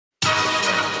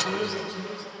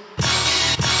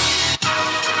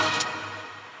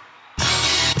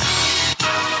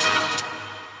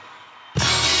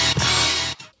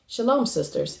Shalom,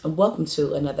 sisters, and welcome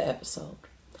to another episode.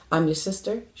 I'm your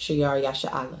sister, Shayar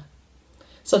Yasharahla.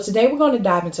 So today we're going to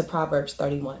dive into Proverbs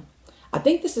 31. I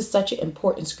think this is such an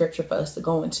important scripture for us to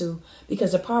go into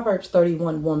because the Proverbs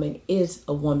 31 woman is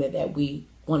a woman that we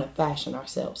want to fashion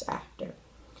ourselves after.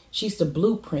 She's the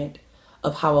blueprint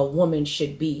of how a woman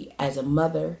should be as a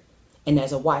mother and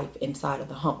as a wife inside of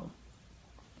the home.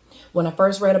 When I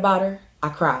first read about her, I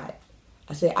cried.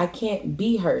 I said, I can't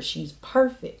be her. She's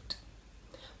perfect.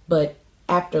 But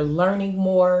after learning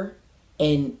more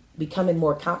and becoming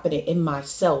more confident in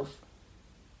myself,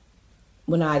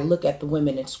 when I look at the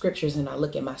women in scriptures and I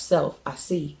look at myself, I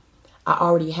see I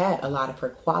already had a lot of her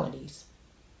qualities.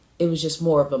 It was just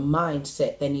more of a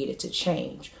mindset that needed to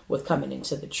change with coming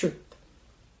into the truth.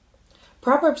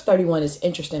 Proverbs 31 is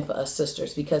interesting for us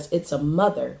sisters because it's a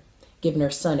mother giving her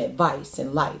son advice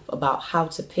in life about how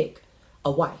to pick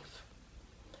a wife.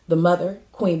 The mother,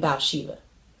 Queen Bathsheba.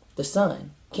 The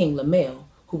son, King Lemuel,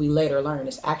 who we later learn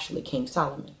is actually King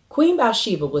Solomon. Queen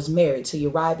Bathsheba was married to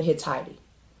Uriah the Hittite,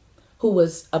 who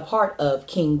was a part of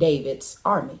King David's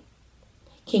army.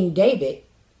 King David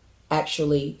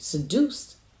actually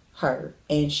seduced her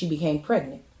and she became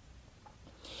pregnant.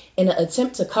 In an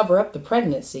attempt to cover up the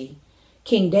pregnancy,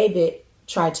 King David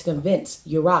tried to convince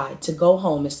Uriah to go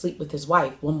home and sleep with his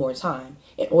wife one more time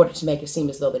in order to make it seem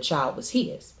as though the child was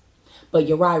his. But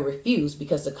Uriah refused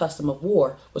because the custom of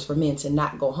war was for men to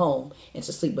not go home and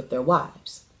to sleep with their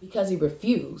wives. Because he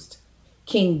refused,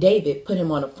 King David put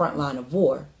him on the front line of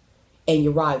war and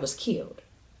Uriah was killed.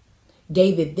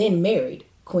 David then married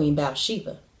Queen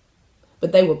Bathsheba.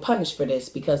 But they were punished for this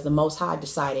because the Most High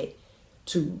decided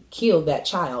to kill that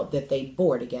child that they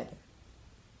bore together.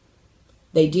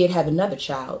 They did have another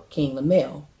child, King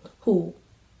Lemuel, who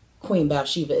Queen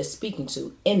Bathsheba is speaking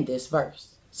to in this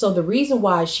verse. So the reason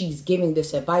why she's giving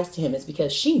this advice to him is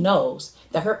because she knows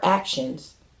that her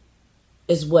actions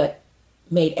is what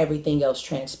made everything else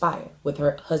transpire, with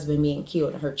her husband being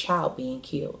killed and her child being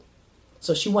killed.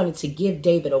 So she wanted to give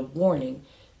David a warning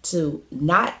to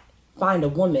not find a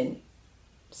woman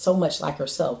so much like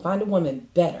herself, find a woman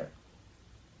better.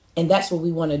 And that's what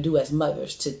we want to do as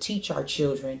mothers, to teach our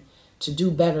children to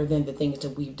do better than the things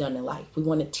that we've done in life. We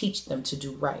want to teach them to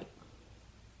do right.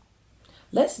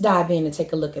 Let's dive in and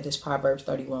take a look at this Proverbs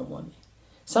 31 woman.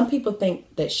 Some people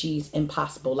think that she's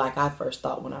impossible, like I first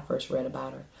thought when I first read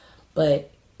about her.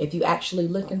 But if you actually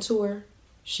look into her,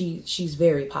 she's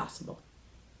very possible.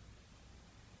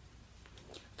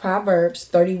 Proverbs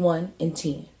 31 and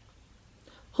 10.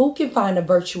 Who can find a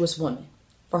virtuous woman?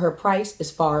 For her price is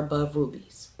far above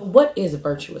rubies. What is a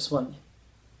virtuous woman?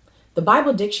 The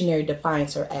Bible dictionary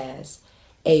defines her as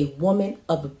a woman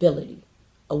of ability,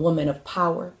 a woman of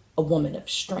power, a woman of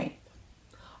strength.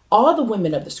 All the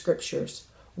women of the scriptures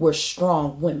were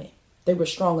strong women. They were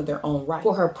strong in their own right.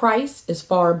 For her price is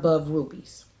far above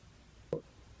rubies.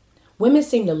 Women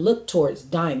seem to look towards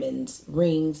diamonds,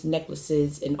 rings,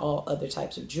 necklaces, and all other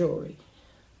types of jewelry.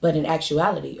 But in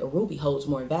actuality, a ruby holds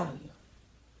more value.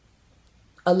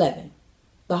 11.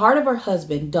 The heart of her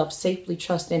husband doth safely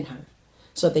trust in her,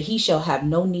 so that he shall have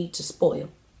no need to spoil.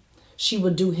 She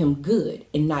will do him good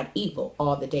and not evil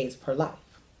all the days of her life.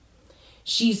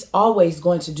 She's always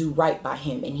going to do right by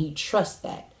him, and he trusts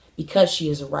that because she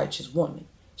is a righteous woman.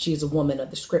 She is a woman of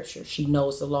the scripture. She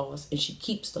knows the laws and she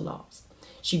keeps the laws.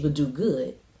 She will do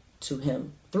good to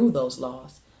him through those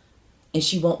laws, and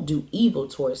she won't do evil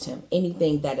towards him.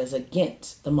 Anything that is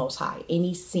against the Most High,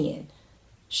 any sin,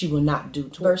 she will not do.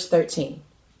 Verse 13.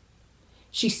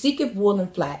 She seeketh wool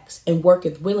and flax, and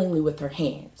worketh willingly with her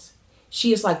hands.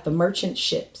 She is like the merchant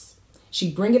ships.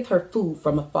 She bringeth her food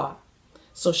from afar.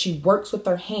 So she works with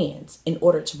her hands in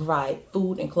order to provide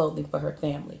food and clothing for her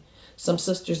family. Some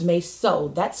sisters may sew.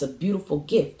 That's a beautiful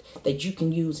gift that you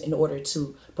can use in order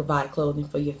to provide clothing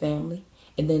for your family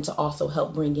and then to also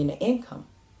help bring in an income.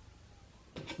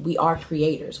 We are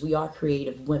creators. We are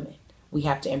creative women. We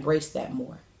have to embrace that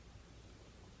more.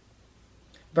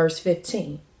 Verse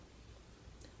 15.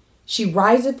 She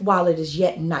riseth while it is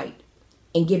yet night,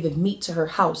 and giveth meat to her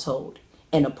household,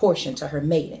 and a portion to her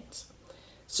maidens.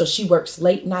 So she works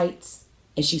late nights,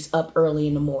 and she's up early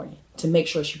in the morning to make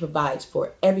sure she provides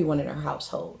for everyone in her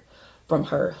household, from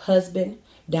her husband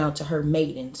down to her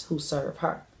maidens who serve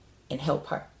her and help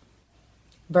her.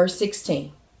 Verse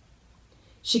 16.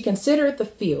 She considereth the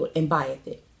field and buyeth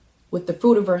it. With the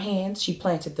fruit of her hands she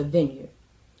planteth the vineyard.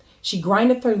 She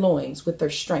grindeth her loins with her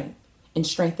strength, and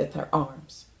strengtheneth her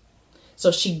arms.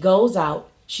 So she goes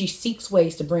out, she seeks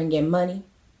ways to bring in money,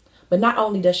 But not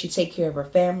only does she take care of her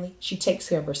family, she takes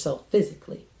care of herself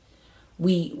physically.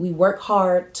 We work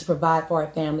hard to provide for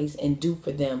our families and do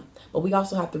for them, but we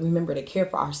also have to remember to care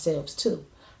for ourselves too.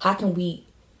 How can we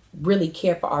really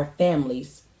care for our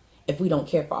families if we don't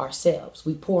care for ourselves?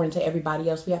 We pour into everybody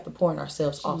else. We have to pour in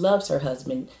ourselves. She loves her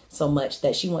husband so much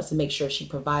that she wants to make sure she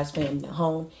provides for him at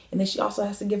home. And then she also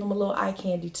has to give him a little eye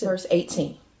candy too. Verse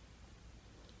 18.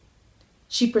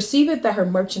 She perceiveth that her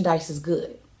merchandise is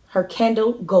good. Her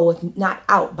candle goeth not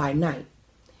out by night.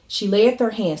 She layeth her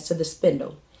hands to the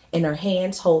spindle, and her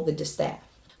hands hold the distaff.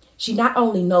 She not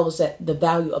only knows that the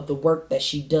value of the work that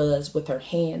she does with her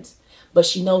hands, but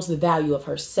she knows the value of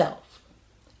herself.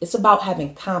 It's about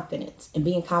having confidence and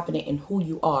being confident in who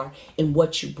you are and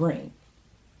what you bring.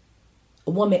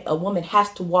 A woman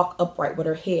has to walk upright with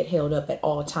her head held up at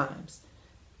all times.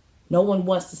 No one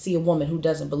wants to see a woman who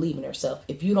doesn't believe in herself.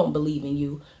 If you don't believe in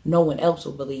you, no one else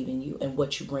will believe in you and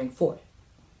what you bring forth.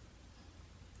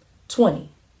 20.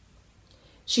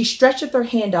 She stretcheth her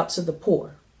hand out to the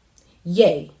poor.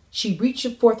 Yea, she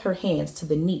reacheth forth her hands to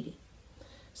the needy.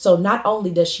 So not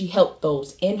only does she help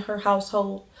those in her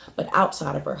household, but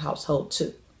outside of her household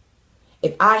too.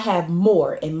 If I have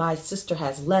more and my sister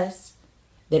has less,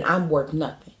 then I'm worth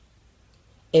nothing.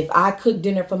 If I cook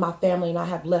dinner for my family and I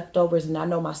have leftovers and I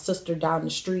know my sister down the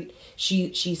street,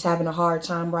 she's having a hard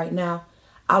time right now,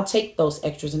 I'll take those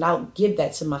extras and I'll give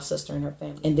that to my sister and her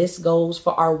family. And this goes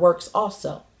for our works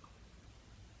also.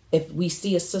 If we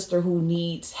see a sister who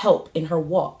needs help in her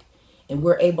walk and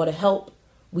we're able to help,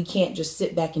 we can't just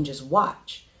sit back and just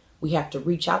watch. We have to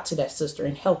reach out to that sister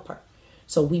and help her.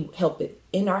 So we help it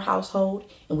in our household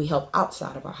and we help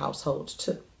outside of our households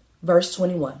too. Verse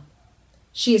 21.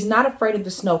 She is not afraid of the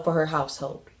snow for her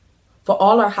household, for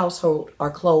all her household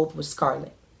are clothed with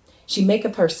scarlet. She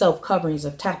maketh herself coverings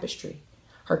of tapestry.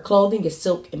 Her clothing is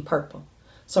silk and purple.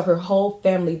 So her whole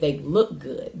family, they look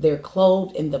good. They're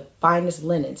clothed in the finest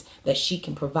linens that she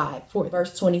can provide for them.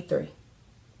 Verse 23.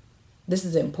 This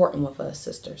is an important one for us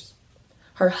sisters.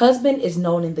 Her husband is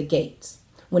known in the gates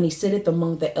when he sitteth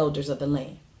among the elders of the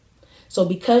land. So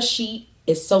because she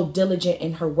is so diligent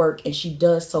in her work and she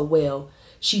does so well,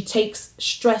 she takes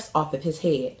stress off of his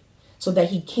head so that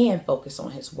he can focus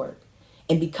on his work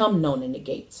and become known in the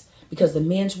gates. Because the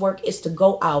men's work is to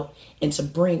go out and to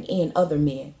bring in other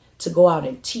men, to go out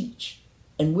and teach.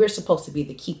 And we're supposed to be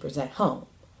the keepers at home.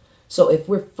 So if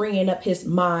we're freeing up his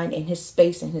mind and his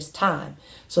space and his time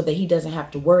so that he doesn't have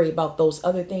to worry about those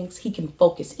other things, he can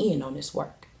focus in on his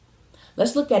work.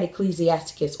 Let's look at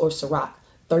Ecclesiasticus or Sirach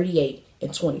 38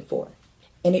 and 24.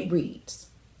 And it reads,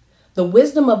 the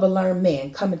wisdom of a learned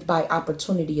man cometh by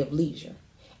opportunity of leisure,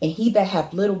 and he that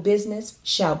hath little business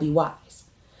shall be wise.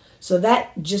 So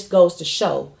that just goes to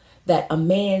show that a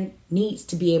man needs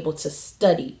to be able to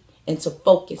study and to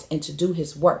focus and to do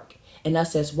his work. And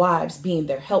us as wives being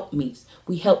their helpmeets,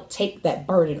 we help take that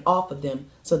burden off of them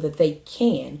so that they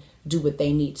can do what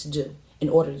they need to do in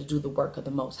order to do the work of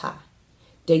the Most High.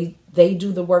 They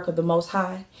do the work of the Most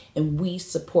High and we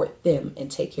support them and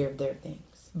take care of their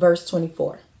things. Verse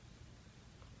 24.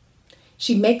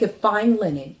 She maketh fine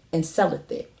linen and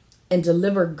selleth it, and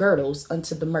deliver girdles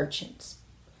unto the merchants.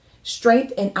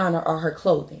 Strength and honor are her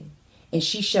clothing, and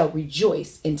she shall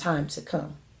rejoice in time to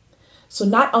come. So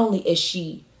not only is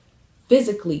she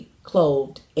physically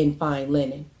clothed in fine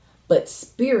linen, but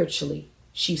spiritually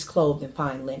she's clothed in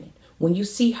fine linen. When you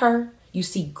see her, you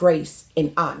see grace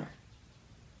and honor.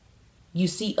 You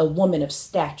see a woman of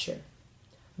stature.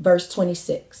 Verse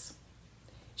 26.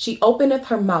 She openeth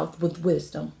her mouth with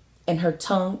wisdom, and her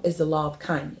tongue is the law of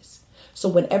kindness. So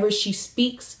whenever she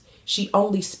speaks, she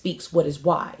only speaks what is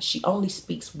wise. She only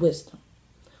speaks wisdom.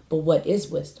 But what is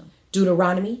wisdom?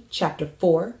 Deuteronomy chapter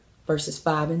 4, verses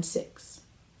 5 and 6.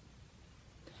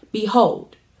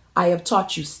 Behold, I have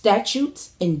taught you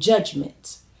statutes and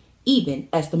judgments, even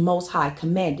as the Most High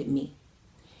commanded me,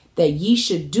 that ye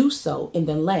should do so in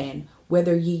the land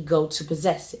whither ye go to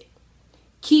possess it.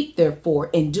 Keep therefore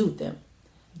and do them.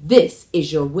 This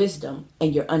is your wisdom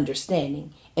and your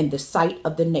understanding in the sight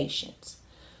of the nations.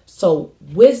 So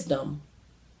wisdom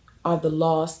are the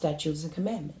laws, statutes, and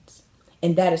commandments.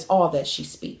 And that is all that she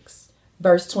speaks.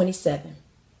 Verse 27.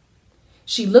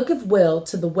 She looketh well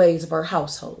to the ways of her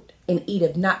household, and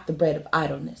eateth not the bread of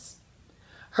idleness.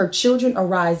 Her children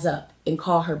arise up and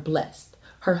call her blessed.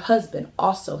 Her husband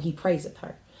also, he praiseth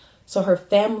her. So her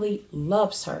family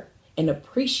loves her and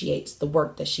appreciates the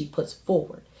work that she puts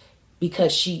forward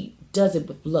because she does it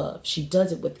with love. She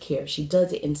does it with care. She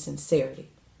does it in sincerity.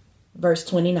 Verse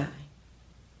 29.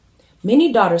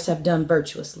 Many daughters have done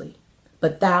virtuously,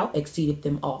 but thou exceedeth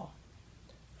them all.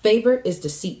 Favor is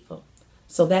deceitful.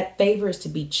 So that favor is to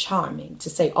be charming, to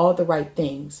say all the right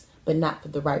things, but not for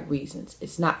the right reasons.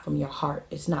 It's not from your heart.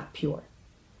 It's not pure.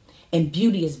 And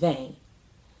beauty is vain.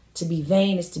 To be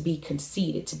vain is to be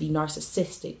conceited, to be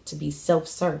narcissistic, to be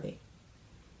self-serving.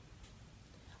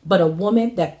 But a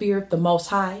woman that feareth the Most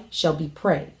High shall be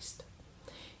praised.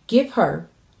 Give her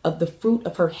of the fruit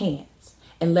of her hands,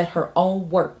 and let her own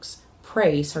works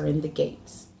praise her in the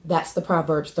gates. That's the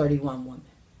Proverbs 31 woman.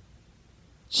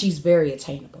 She's very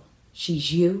attainable.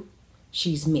 She's you.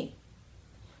 She's me.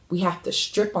 We have to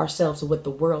strip ourselves of what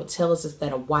the world tells us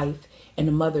that a wife and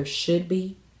a mother should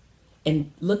be,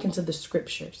 and look into the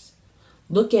scriptures.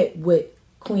 Look at what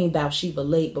Queen Bathsheba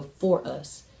laid before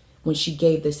us when she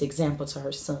gave this example to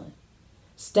her son.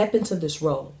 Step into this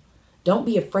role. Don't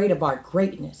be afraid of our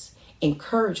greatness.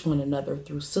 Encourage one another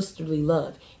through sisterly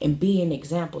love and being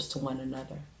examples to one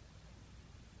another.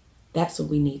 That's what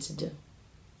we need to do.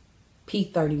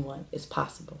 P31 is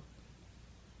possible.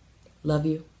 Love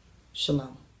you.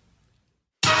 Shalom.